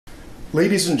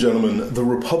Ladies and gentlemen, the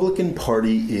Republican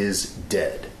Party is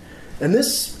dead. And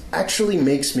this actually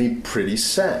makes me pretty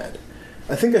sad.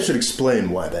 I think I should explain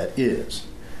why that is.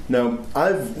 Now,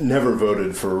 I've never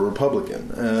voted for a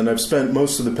Republican, and I've spent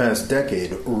most of the past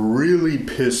decade really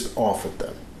pissed off at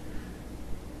them.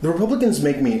 The Republicans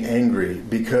make me angry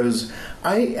because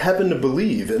I happen to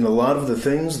believe in a lot of the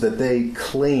things that they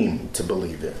claim to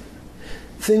believe in.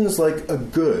 Things like a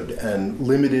good and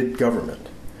limited government.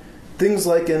 Things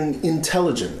like an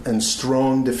intelligent and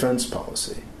strong defense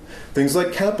policy. Things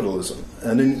like capitalism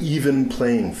and an even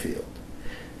playing field.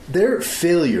 Their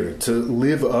failure to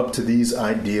live up to these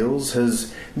ideals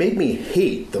has made me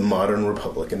hate the modern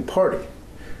Republican Party.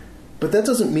 But that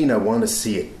doesn't mean I want to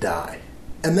see it die.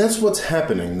 And that's what's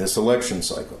happening this election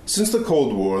cycle. Since the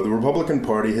Cold War, the Republican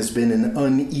Party has been an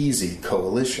uneasy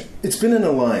coalition. It's been an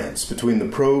alliance between the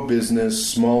pro-business,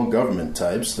 small government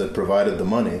types that provided the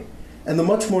money and the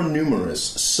much more numerous,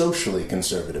 socially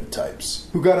conservative types,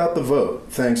 who got out the vote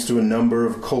thanks to a number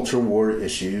of culture war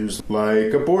issues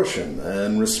like abortion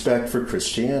and respect for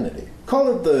Christianity.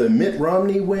 Call it the Mitt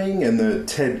Romney wing and the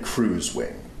Ted Cruz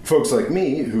wing. Folks like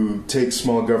me, who take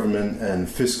small government and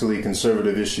fiscally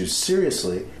conservative issues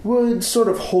seriously, would sort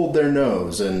of hold their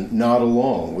nose and nod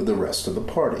along with the rest of the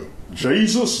party.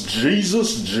 Jesus,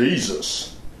 Jesus,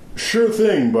 Jesus. Sure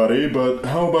thing, buddy, but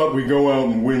how about we go out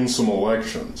and win some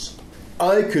elections?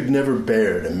 I could never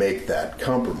bear to make that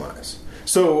compromise,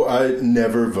 so I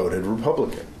never voted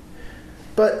Republican.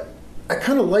 But I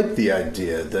kind of like the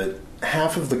idea that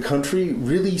half of the country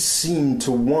really seemed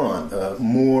to want a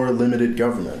more limited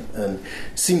government and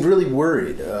seemed really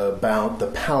worried about the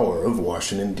power of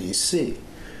Washington, D.C.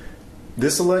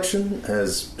 This election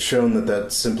has shown that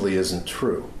that simply isn't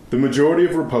true. The majority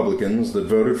of Republicans that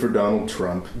voted for Donald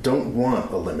Trump don't want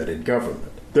a limited government.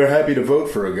 They're happy to vote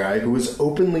for a guy who has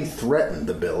openly threatened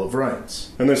the Bill of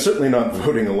Rights. And they're certainly not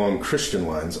voting along Christian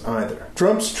lines either.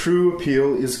 Trump's true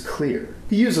appeal is clear.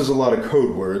 He uses a lot of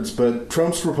code words, but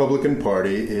Trump's Republican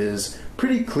Party is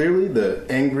pretty clearly the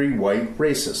angry white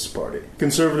racist party.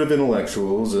 Conservative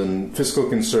intellectuals and fiscal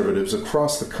conservatives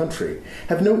across the country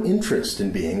have no interest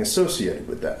in being associated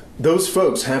with that. Those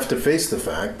folks have to face the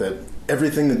fact that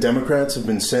everything the Democrats have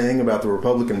been saying about the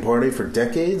Republican Party for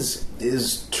decades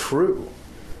is true.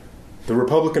 The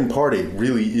Republican Party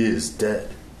really is dead.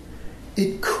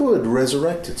 It could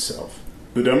resurrect itself.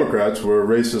 The Democrats were a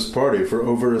racist party for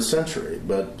over a century,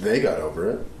 but they got over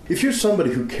it. If you're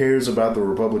somebody who cares about the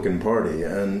Republican Party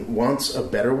and wants a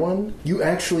better one, you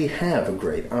actually have a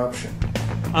great option.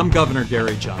 I'm Governor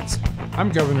Gary Johnson.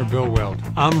 I'm Governor Bill Weld.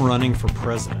 I'm running for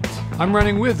president. I'm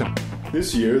running with him.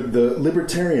 This year, the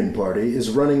Libertarian Party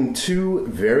is running two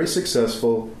very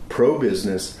successful,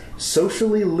 pro-business,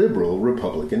 socially liberal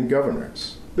Republican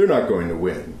governors. They're not going to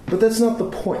win, but that's not the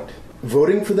point.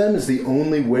 Voting for them is the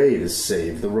only way to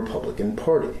save the Republican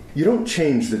Party. You don't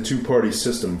change the two-party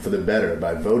system for the better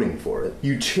by voting for it.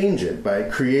 You change it by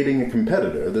creating a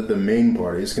competitor that the main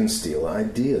parties can steal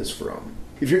ideas from.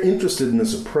 If you're interested in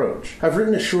this approach, I've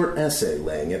written a short essay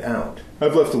laying it out.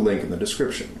 I've left a link in the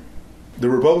description.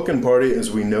 The Republican Party as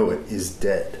we know it is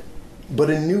dead, but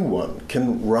a new one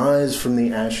can rise from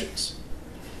the ashes.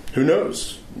 Who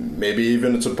knows? Maybe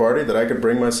even it's a party that I could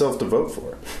bring myself to vote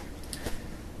for.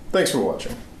 Thanks for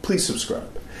watching. Please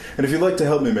subscribe. And if you'd like to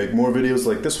help me make more videos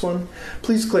like this one,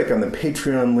 please click on the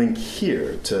Patreon link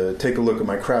here to take a look at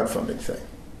my crowdfunding thing.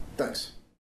 Thanks.